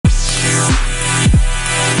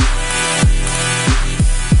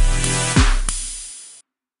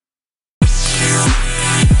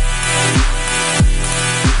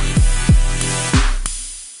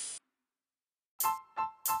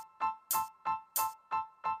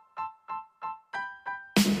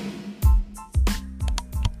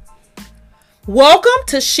Welcome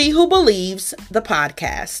to She Who Believes, the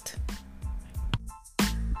podcast.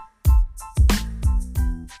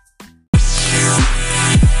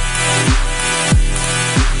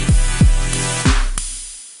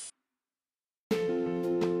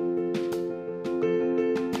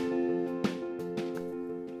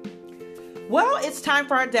 Well, it's time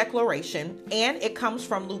for our declaration, and it comes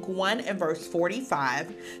from Luke 1 and verse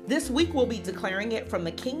 45. This week we'll be declaring it from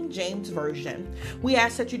the King James Version. We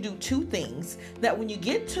ask that you do two things: that when you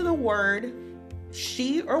get to the word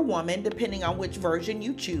she or woman, depending on which version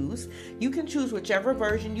you choose, you can choose whichever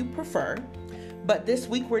version you prefer. But this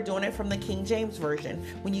week we're doing it from the King James Version.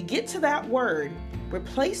 When you get to that word,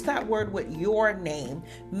 replace that word with your name.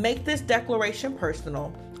 Make this declaration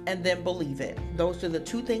personal and then believe it. Those are the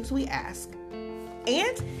two things we ask.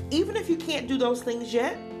 And even if you can't do those things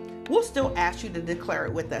yet, we'll still ask you to declare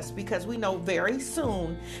it with us, because we know very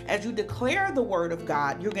soon as you declare the word of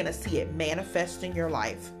God, you're going to see it manifest in your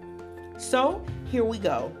life. So here we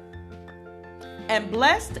go. And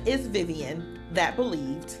blessed is Vivian that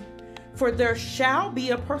believed, for there shall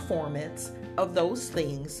be a performance of those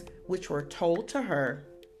things which were told to her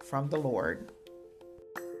from the Lord.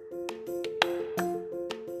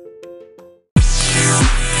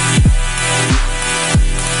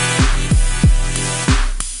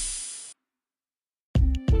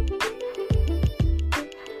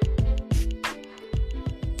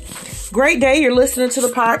 Great day. You're listening to the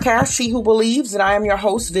podcast, She Who Believes, and I am your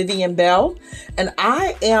host, Vivian Bell, and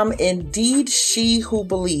I am indeed She Who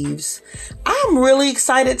Believes. I'm really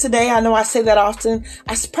excited today. I know I say that often.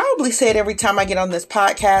 I probably say it every time I get on this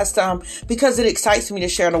podcast, because it excites me to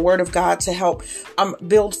share the word of God to help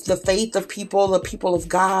build the faith of people, the people of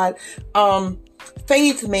God.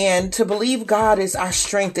 Faith, man, to believe God is our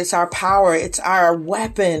strength. It's our power. It's our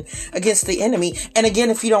weapon against the enemy. And again,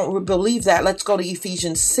 if you don't believe that, let's go to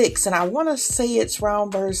Ephesians 6. And I want to say it's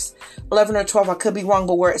around verse 11 or 12. I could be wrong,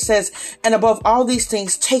 but where it says, and above all these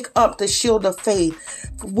things, take up the shield of faith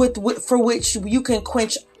for which you can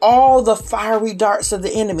quench all the fiery darts of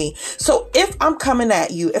the enemy. So if I'm coming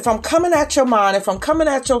at you, if I'm coming at your mind, if I'm coming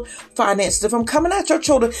at your finances, if I'm coming at your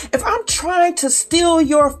children, if I'm trying to steal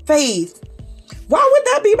your faith, why would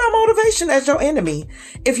that be my motivation as your enemy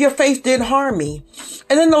if your faith didn't harm me?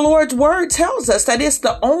 And then the Lord's word tells us that it's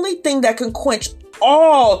the only thing that can quench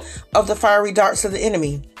all of the fiery darts of the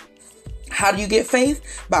enemy. How do you get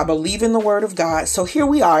faith? By believing the word of God. So here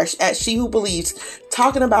we are at She Who Believes,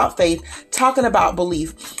 talking about faith, talking about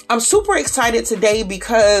belief. I'm super excited today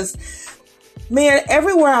because, man,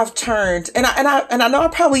 everywhere I've turned, and I know I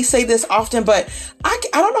probably say this often, but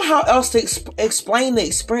I don't know how else to explain the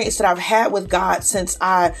experience that I've had with God since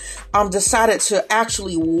I decided to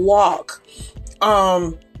actually walk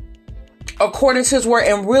according to his word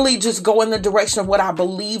and really just go in the direction of what I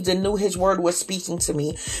believed and knew his word was speaking to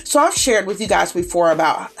me. So I've shared with you guys before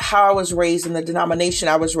about how I was raised in the denomination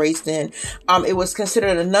I was raised in. It was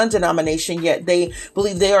considered a non-denomination, yet they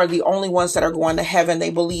believe they are the only ones that are going to heaven. They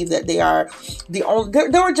believe that they are the only,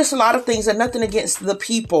 there were just a lot of things, and nothing against the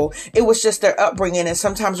people. It was just their upbringing. And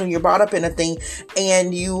sometimes when you're brought up in a thing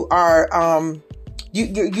and you are,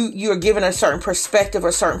 you're given a certain perspective,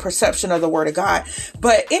 a certain perception of the word of God.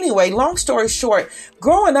 But anyway, long story short,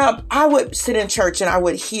 growing up, I would sit in church and I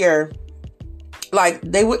would hear, like,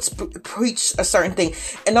 they would preach a certain thing.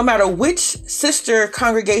 And no matter which sister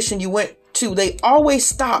congregation you went to, they always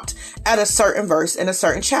stopped at a certain verse in a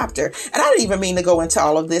certain chapter. And I didn't even mean to go into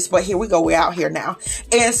all of this, but here we go. We're out here now.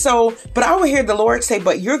 And so, but I would hear the Lord say,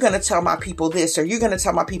 but you're going to tell my people this, or you're going to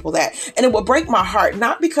tell my people that. And it would break my heart,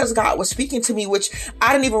 not because God was speaking to me, which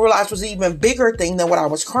I didn't even realize was an even bigger thing than what I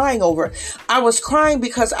was crying over. I was crying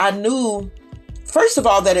because I knew, first of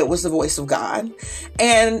all, that it was the voice of God,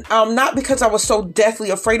 and not because I was so deathly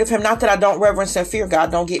afraid of him. Not that I don't reverence and fear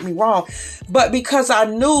God, don't get me wrong, but because I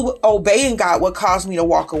knew obeying God would cause me to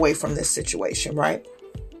walk away from this situation, right?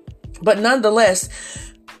 But nonetheless,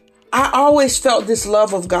 I always felt this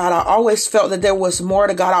love of God. I always felt that there was more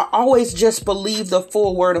to God. I always just believed the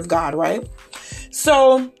full word of God, right?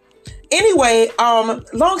 So anyway,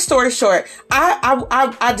 long story short,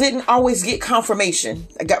 I didn't always get confirmation.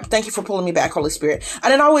 Thank you for pulling me back, Holy Spirit. I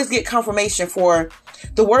didn't always get confirmation for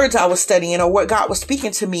the words I was studying or what God was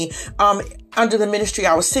speaking to me under the ministry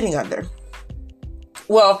I was sitting under.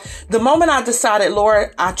 Well, the moment I decided,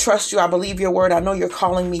 Lord, I trust you. I believe your word. I know you're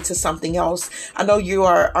calling me to something else. I know you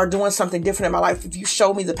are doing something different in my life. If you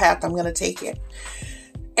show me the path, I'm going to take it.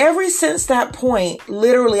 ever since that point,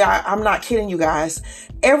 literally, I'm not kidding you guys.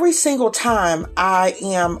 Every single time I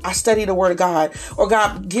study the word of God, or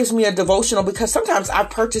God gives me a devotional, because sometimes I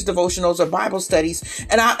purchase devotionals or Bible studies,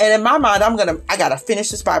 and in my mind, I gotta finish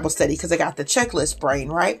this Bible study because I got the checklist brain,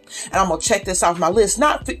 right? And I'm gonna check this off my list,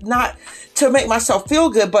 not to make myself feel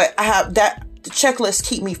good, but I have that. The checklist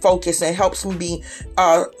keep me focused and helps me be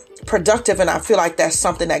productive, and I feel like that's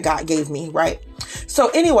something that God gave me, right? So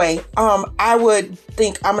anyway, I would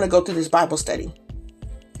think I'm going to go through this Bible study,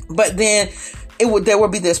 but then there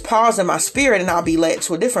would be this pause in my spirit, and I'll be led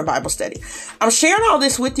to a different Bible study. I'm sharing all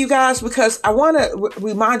this with you guys because I want to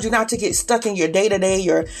remind you not to get stuck in your day-to-day,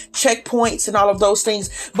 your checkpoints and all of those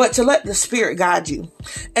things, but to let the Spirit guide you.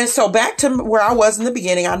 And so back to where I was in the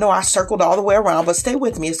beginning. I know I circled all the way around, but stay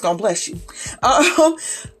with me. It's going to bless you.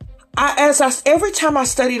 Every time I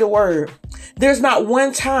study the word, there's not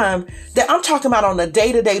one time that I'm talking about on a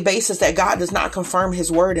day-to-day basis that God does not confirm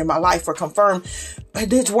his word in my life, or confirm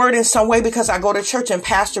his word in some way, because I go to church and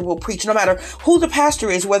pastor will preach, no matter who the pastor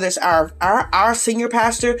is, whether it's our senior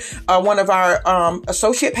pastor, one of our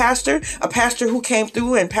associate pastor, a pastor who came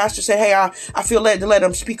through and pastor said, hey, I feel led to let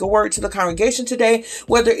him speak a word to the congregation today.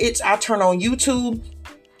 Whether it's I turn on YouTube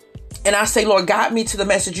and I say, Lord, guide me to the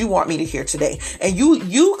message you want me to hear today. And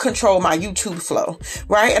you control my YouTube flow,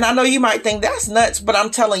 right? And I know you might think that's nuts, but I'm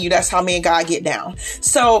telling you, that's how me and God get down.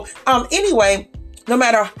 So anyway, no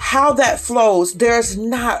matter how that flows, there's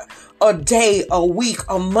not a day, a week,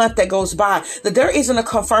 a month that goes by that there isn't a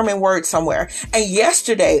confirming word somewhere. And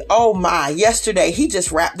yesterday, he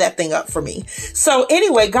just wrapped that thing up for me. So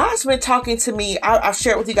anyway, God's been talking to me. I've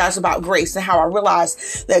shared with you guys about grace and how I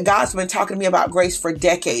realized that God's been talking to me about grace for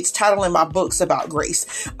decades, titling my books about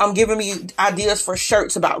grace. Giving me ideas for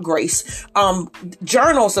shirts about grace,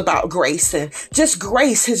 journals about grace, and just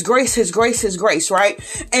grace, his grace, his grace, his grace,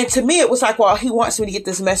 right? And to me, it was like, well, he wants me to get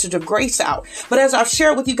this message of grace out. But as I've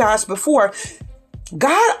shared with you guys before,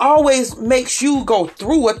 God always makes you go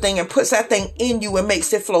through a thing and puts that thing in you and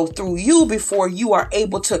makes it flow through you before you are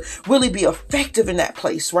able to really be effective in that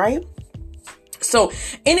place, right? So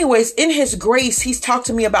anyways, in his grace, he's talked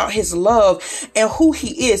to me about his love and who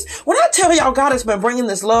he is. When I tell y'all, God has been bringing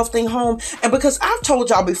this love thing home, and because I've told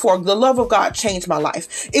y'all before, the love of God changed my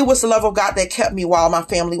life. It was the love of God that kept me while my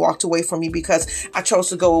family walked away from me because I chose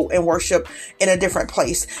to go and worship in a different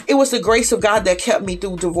place. It was the grace of God that kept me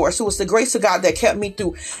through divorce. It was the grace of God that kept me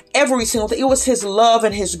through every single thing. It was his love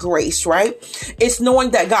and his grace, right? It's knowing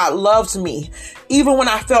that God loves me, even when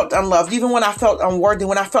I felt unloved, even when I felt unworthy,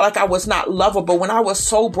 when I felt like I was not lovable, when I was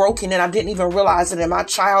so broken and I didn't even realize it. And my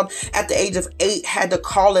child at the age of 8 had to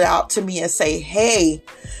call it out to me and say, hey,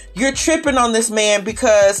 you're tripping on this man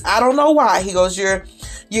because I don't know why. He goes, you're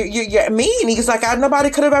mean. He's like, nobody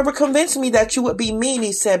could have ever convinced me that you would be mean.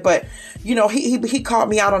 He said, but you know, he called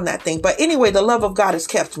me out on that thing. But anyway, the love of God has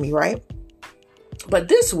kept me, right? But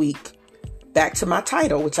this week, back to my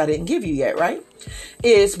title, which I didn't give you yet, right?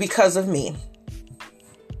 Is because of me.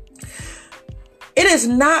 It is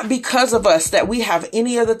not because of us that we have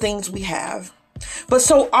any of the things we have. But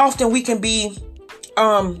so often we can be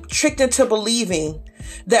tricked into believing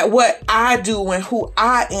that what I do and who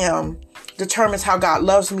I am determines how God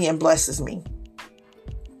loves me and blesses me.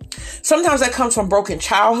 Sometimes that comes from broken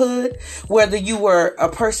childhood, whether you were a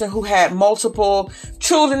person who had multiple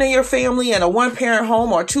children in your family and a one-parent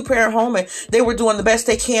home or a two-parent home and they were doing the best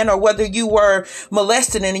they can, or whether you were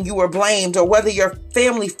molested and you were blamed, or whether your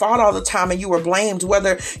family fought all the time and you were blamed,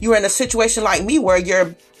 whether you were in a situation like me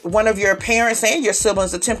where one of your parents and your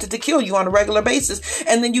siblings attempted to kill you on a regular basis.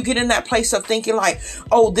 And then you get in that place of thinking like,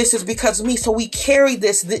 oh, this is because of me. So we carry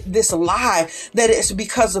this lie that it's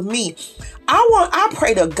because of me. I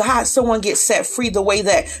pray to God someone gets set free the way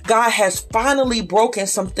that God has finally broken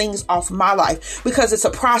some things off my life, because it's a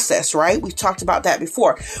process, right? We've talked about that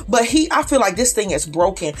before, but I feel like this thing is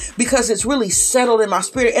broken because it's really settled in my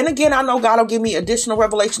spirit. And again, I know God will give me additional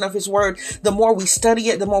revelation of his word. The more we study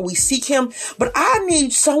it, the more we seek him. But I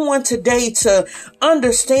need someone today to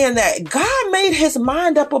understand that God made his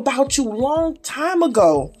mind up about you long time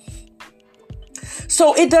ago.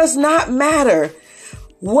 So it does not matter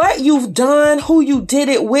what you've done, who you did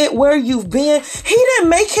it with, where you've been. He didn't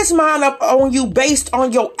make his mind up on you based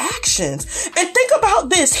on your actions. And think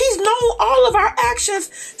about this. He's known all of our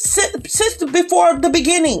actions since before the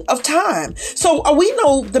beginning of time. So we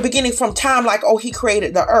know the beginning from time, like, oh, he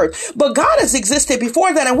created the earth. But God has existed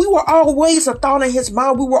before that. And we were always a thought in his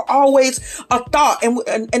mind. We were always a thought.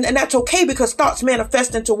 And that's okay, because thoughts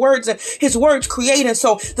manifest into words and his words create. And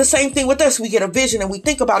so the same thing with us. We get a vision and we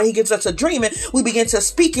think about it. He gives us a dream and we begin to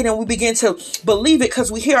speaking and we begin to believe it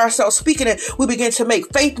because we hear ourselves speaking it. We begin to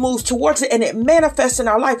make faith moves towards it and it manifests in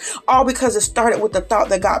our life, all because it started with the thought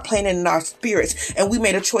that God planted in our spirits and we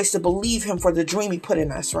made a choice to believe him for the dream he put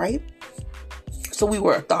in us, right? So we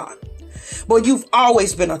were a thought. But you've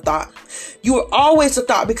always been a thought. You were always a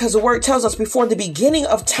thought because the word tells us before the beginning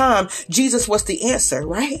of time, Jesus was the answer,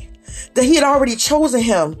 right? That he had already chosen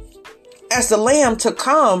him as the lamb to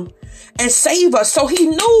come and save us. So he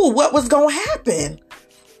knew what was going to happen.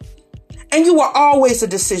 And you were always a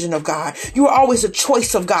decision of God. You were always a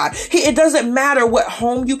choice of God. It doesn't matter what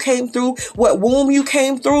home you came through, what womb you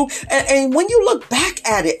came through. And when you look back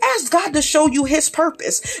at it, ask God to show you his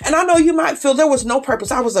purpose. And I know you might feel there was no purpose.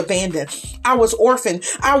 I was abandoned. I was orphaned.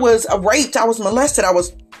 I was raped. I was molested. I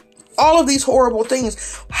was all of these horrible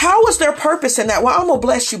things. How was there purpose in that? Well, I'm going to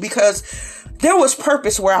bless you because there was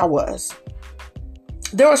purpose where I was.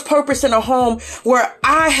 There was purpose in a home where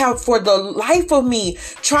I have, for the life of me,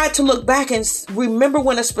 tried to look back and remember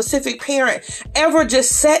when a specific parent ever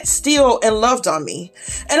just sat still and loved on me.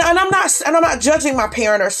 And I'm not judging my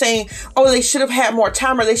parent or saying, oh, they should have had more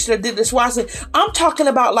time or they should have did this wisely. I'm talking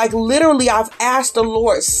about like literally I've asked the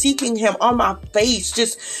Lord, seeking him on my face,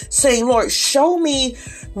 just saying, Lord, show me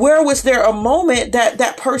where was there a moment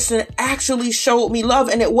that person actually showed me love,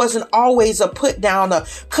 and it wasn't always a put down, a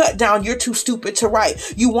cut down, you're too stupid to write.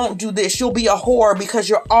 You won't do this. You'll be a whore because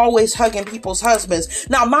you're always hugging people's husbands.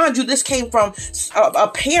 Now, mind you, this came from a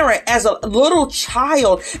parent as a little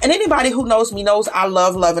child. And anybody who knows me knows I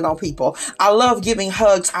love loving on people. I love giving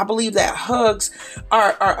hugs. I believe that hugs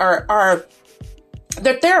are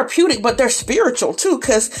they're therapeutic, but they're spiritual too.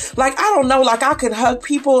 Cause like, I don't know, like I could hug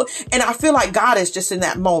people and I feel like God is just in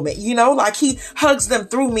that moment, you know, like he hugs them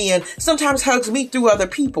through me and sometimes hugs me through other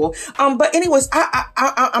people. But anyways,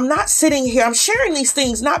 I'm not sitting here. I'm sharing these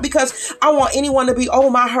things, not because I want anyone to be, oh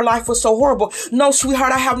my, her life was so horrible. No,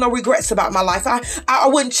 sweetheart, I have no regrets about my life. I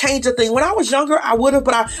wouldn't change a thing. When I was younger, I would have,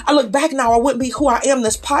 but I look back now, I wouldn't be who I am.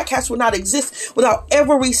 This podcast would not exist without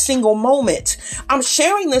every single moment. I'm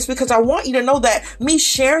sharing this because I want you to know that me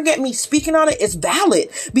sharing it, me speaking on it is valid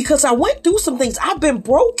because I went through some things. I've been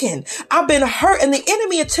broken. I've been hurt and the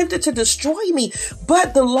enemy attempted to destroy me.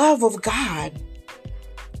 But the love of God,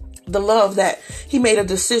 the love that he made a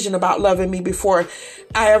decision about loving me before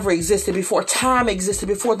I ever existed, before time existed,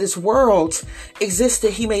 before this world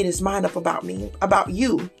existed, he made his mind up about me, about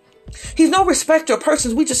you. He's no respecter of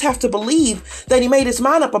persons. We just have to believe that he made his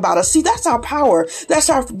mind up about us. See, that's our power. That's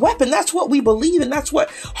our weapon. That's what we believe. And that's what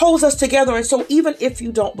holds us together. And so even if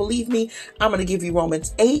you don't believe me, I'm going to give you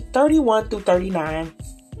Romans 8:31-39.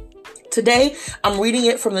 Today, I'm reading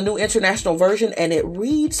it from the New International Version, and it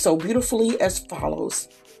reads so beautifully as follows.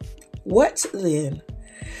 What then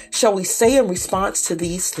shall we say in response to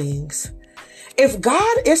these things? If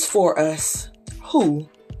God is for us, who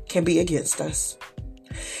can be against us?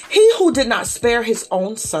 He who did not spare his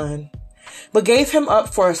own son, but gave him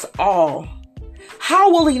up for us all,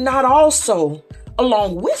 how will he not also,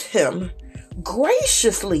 along with him,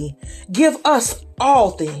 graciously give us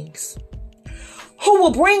all things? Who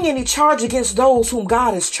will bring any charge against those whom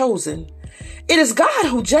God has chosen? It is God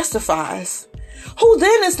who justifies. Who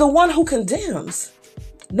then is the one who condemns?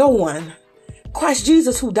 No one. Christ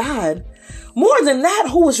Jesus, who died, more than that,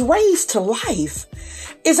 who was raised to life,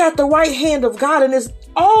 is at the right hand of God and is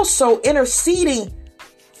also interceding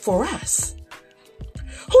for us.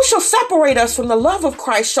 Who shall separate us from the love of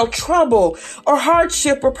Christ? Shall trouble or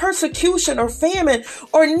hardship or persecution or famine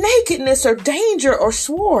or nakedness or danger or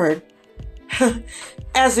sword?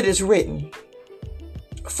 As it is written,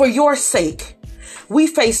 for your sake, we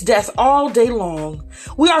face death all day long.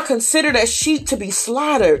 We are considered as sheep to be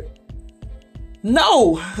slaughtered.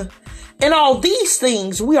 No, in all these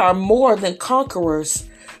things, we are more than conquerors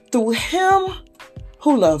through him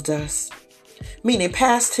who loved us. Meaning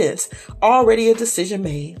past tense, already a decision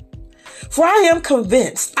made. For I am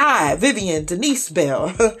convinced, I, Vivian Denise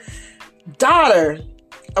Bell, daughter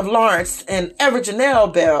of Lawrence and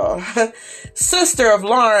Everjanelle Bell, sister of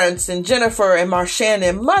Lawrence and Jennifer and Marshannon,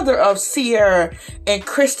 and mother of Sierra and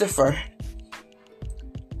Christopher.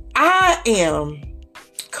 I am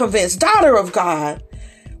convinced, daughter of God,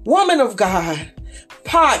 woman of God,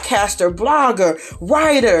 podcaster, blogger,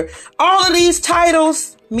 writer. All of these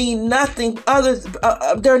titles mean nothing other.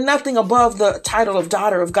 They're nothing above the title of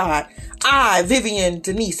daughter of God. I, Vivian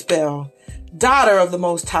Denise Bell, daughter of the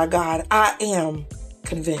Most High God, I am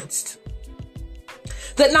convinced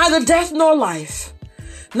that neither death nor life,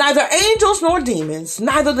 neither angels nor demons,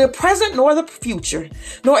 neither the present nor the future,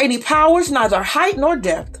 nor any powers, neither height nor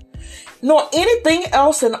depth, nor anything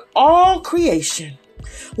else in all creation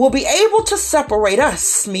will be able to separate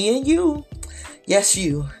us, me and you, Yes,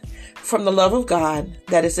 you. From the love of God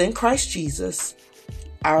that is in Christ Jesus,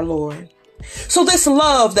 our Lord. So this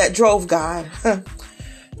love that drove God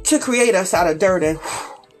to create us out of dirt and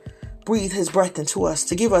breathe his breath into us,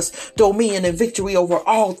 to give us dominion and victory over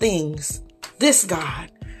all things. This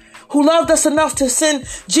God who loved us enough to send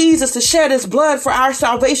Jesus to shed his blood for our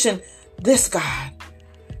salvation. This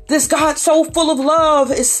God so full of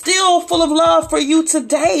love is still full of love for you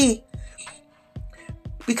today.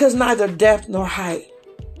 Because neither depth nor height,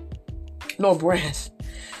 nor breadth,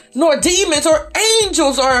 nor demons or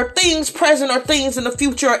angels or things present or things in the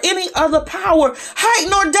future or any other power, height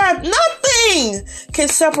nor depth, nothing can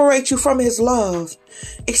separate you from his love.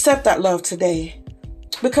 Accept that love today.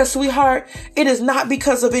 Because, sweetheart, it is not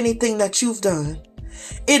because of anything that you've done.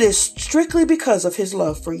 It is strictly because of his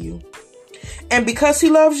love for you. And because he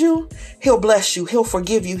loves you, he'll bless you. He'll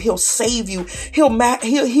forgive you. He'll save you. He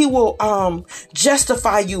will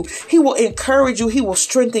justify you. He will encourage you. He will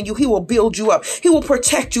strengthen you. He will build you up. He will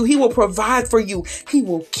protect you. He will provide for you. He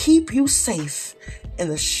will keep you safe in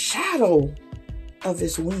the shadow of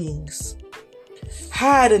his wings.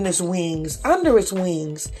 Hide in his wings, under his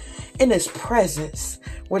wings, in his presence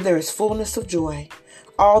where there is fullness of joy.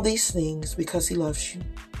 All these things because he loves you.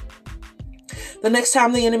 The next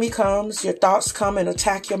time the enemy comes, your thoughts come and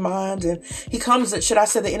attack your mind. And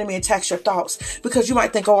the enemy attacks your thoughts because you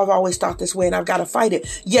might think, oh, I've always thought this way and I've got to fight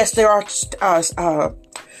it. Yes, there are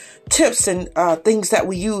tips and things that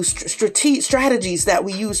we use, strategies that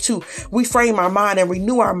we use to reframe our mind and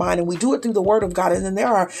renew our mind. And we do it through the word of God. And then there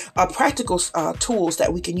are practical tools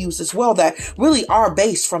that we can use as well that really are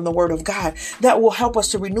based from the word of God that will help us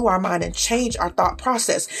to renew our mind and change our thought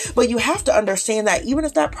process. But you have to understand that even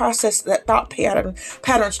if that thought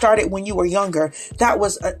pattern started when you were younger, that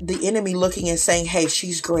was the enemy looking and saying, hey,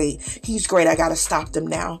 she's great. He's great. I got to stop them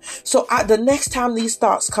now. So the next time these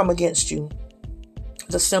thoughts come against you,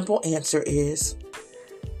 the simple answer is,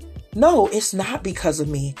 no, it's not because of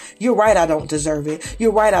me. You're right, I don't deserve it.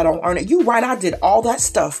 You're right, I don't earn it. You're right, I did all that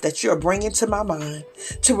stuff that you're bringing to my mind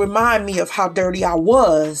to remind me of how dirty I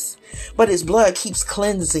was. But his blood keeps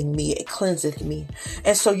cleansing me. It cleanseth me.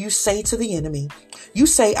 And so you say to the enemy, you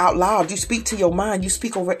say out loud, you speak to your mind, you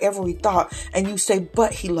speak over every thought, and you say,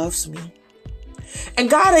 but he loves me. And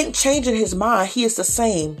God ain't changing his mind. He is the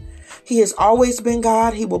same. He has always been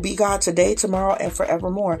God. He will be God today, tomorrow, and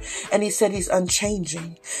forevermore. And he said he's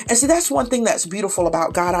unchanging. And see, that's one thing that's beautiful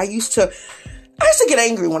about God. I used to get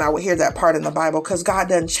angry when I would hear that part in the Bible because God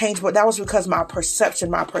doesn't change. But that was because my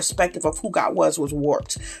perspective of who God was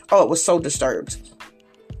warped. Oh, it was so disturbed.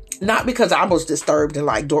 Not because I was disturbed and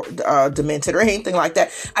like demented or anything like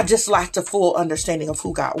that. I just lacked a full understanding of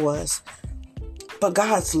who God was. But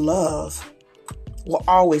God's love will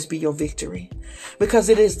always be your victory because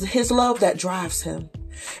it is his love that drives him.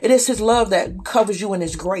 It is his love that covers you in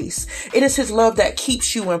his grace. It is his love that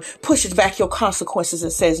keeps you and pushes back your consequences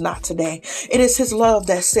and says, not today. It is his love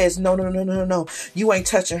that says, no. You ain't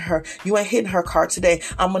touching her. You ain't hitting her car today.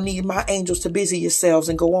 I'm going to need my angels to busy yourselves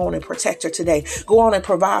and go on and protect her today. Go on and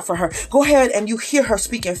provide for her. Go ahead and you hear her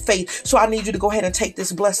speak in faith. So I need you to go ahead and take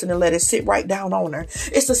this blessing and let it sit right down on her.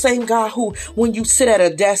 It's the same God who, when you sit at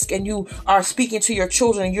a desk and you are speaking to your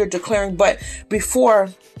children and you're declaring, but before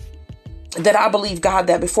that I believe, God,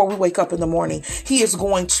 that before we wake up in the morning, he is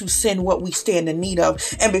going to send what we stand in need of.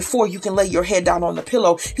 And before you can lay your head down on the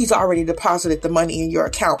pillow, he's already deposited the money in your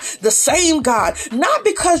account. The same God, not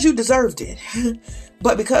because you deserved it,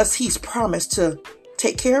 but because he's promised to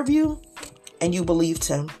take care of you. And you believed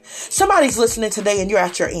him. Somebody's listening today and you're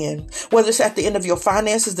at your end. Whether it's at the end of your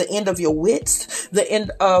finances, the end of your wits, the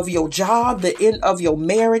end of your job, the end of your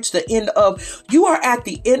marriage, you are at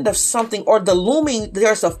the end of something, or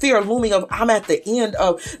there's a fear looming of, I'm at the end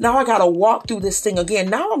of, now I got to walk through this thing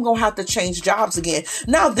again. Now I'm going to have to change jobs again.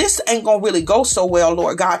 Now this ain't going to really go so well,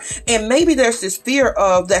 Lord God. And maybe there's this fear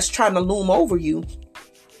of that's trying to loom over you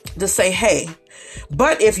to say, hey,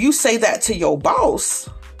 but if you say that to your boss,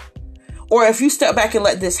 or if you step back and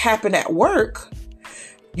let this happen at work,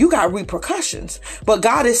 you got repercussions. But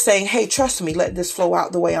God is saying, hey, trust me, let this flow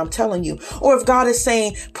out the way I'm telling you. Or if God is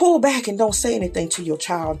saying, pull back and don't say anything to your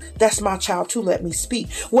child. That's my child too. Let me speak.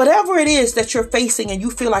 Whatever it is that you're facing and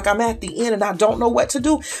you feel like I'm at the end and I don't know what to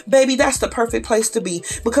do, baby, that's the perfect place to be.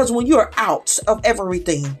 Because when you're out of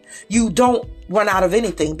everything, you don't run out of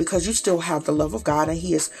anything because you still have the love of God and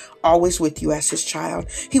he is always with you as his child.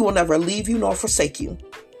 He will never leave you nor forsake you.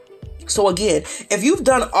 So again, if you've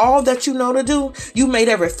done all that you know to do, you made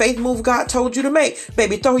every faith move God told you to make,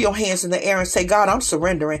 baby, throw your hands in the air and say, God, I'm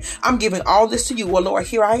surrendering. I'm giving all this to you. Well, Lord,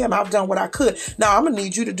 here I am. I've done what I could. Now I'm going to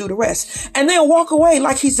need you to do the rest. And then walk away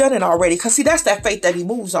like he's done it already. Because see, that's that faith that he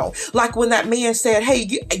moves on. Like when that man said, hey,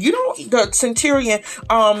 you don't, the centurion,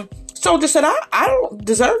 soldier said, I don't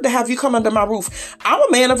deserve to have you come under my roof. I'm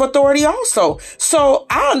a man of authority also. So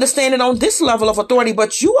I understand it on this level of authority,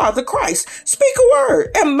 but you are the Christ. Speak a word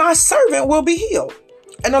and my servant will be healed.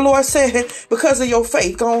 And the Lord said, because of your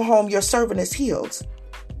faith, go home. Your servant is healed.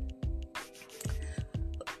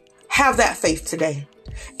 Have that faith today.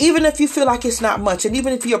 Even if you feel like it's not much, and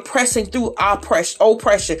even if you're pressing through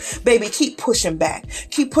oppression, baby, keep pushing back.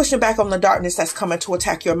 Keep pushing back on the darkness that's coming to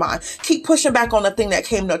attack your mind. Keep pushing back on the thing that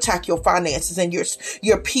came to attack your finances and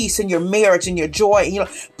your peace and your marriage and your joy.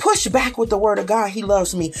 Push back with the word of God. He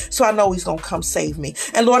loves me, so I know he's going to come save me.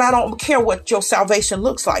 And Lord, I don't care what your salvation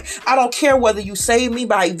looks like. I don't care whether you save me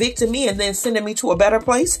by evicting me and then sending me to a better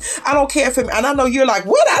place. I don't care and I know you're like,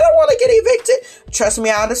 what? I don't want to get evicted. Trust me,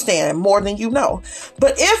 I understand more than you know.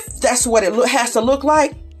 But if that's what it has to look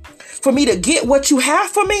like for me to get what you have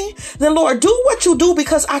for me, then Lord, do what you do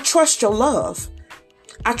because I trust your love.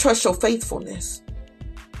 I trust your faithfulness.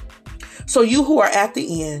 So you who are at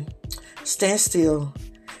the end, stand still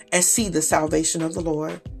and see the salvation of the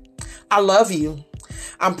Lord. I love you.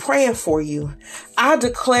 I'm praying for you. I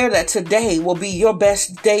declare that today will be your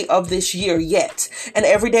best day of this year yet. And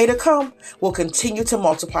every day to come will continue to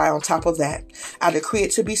multiply on top of that. I decree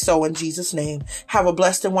it to be so in Jesus' name. Have a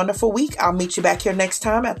blessed and wonderful week. I'll meet you back here next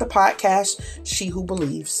time at the podcast, She Who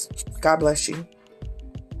Believes. God bless you.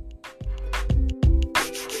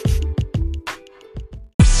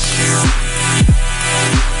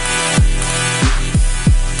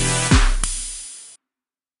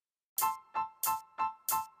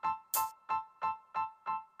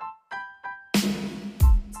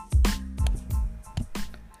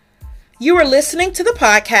 You are listening to the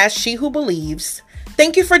podcast, She Who Believes.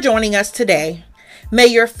 Thank you for joining us today. May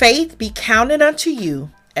your faith be counted unto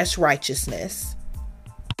you as righteousness.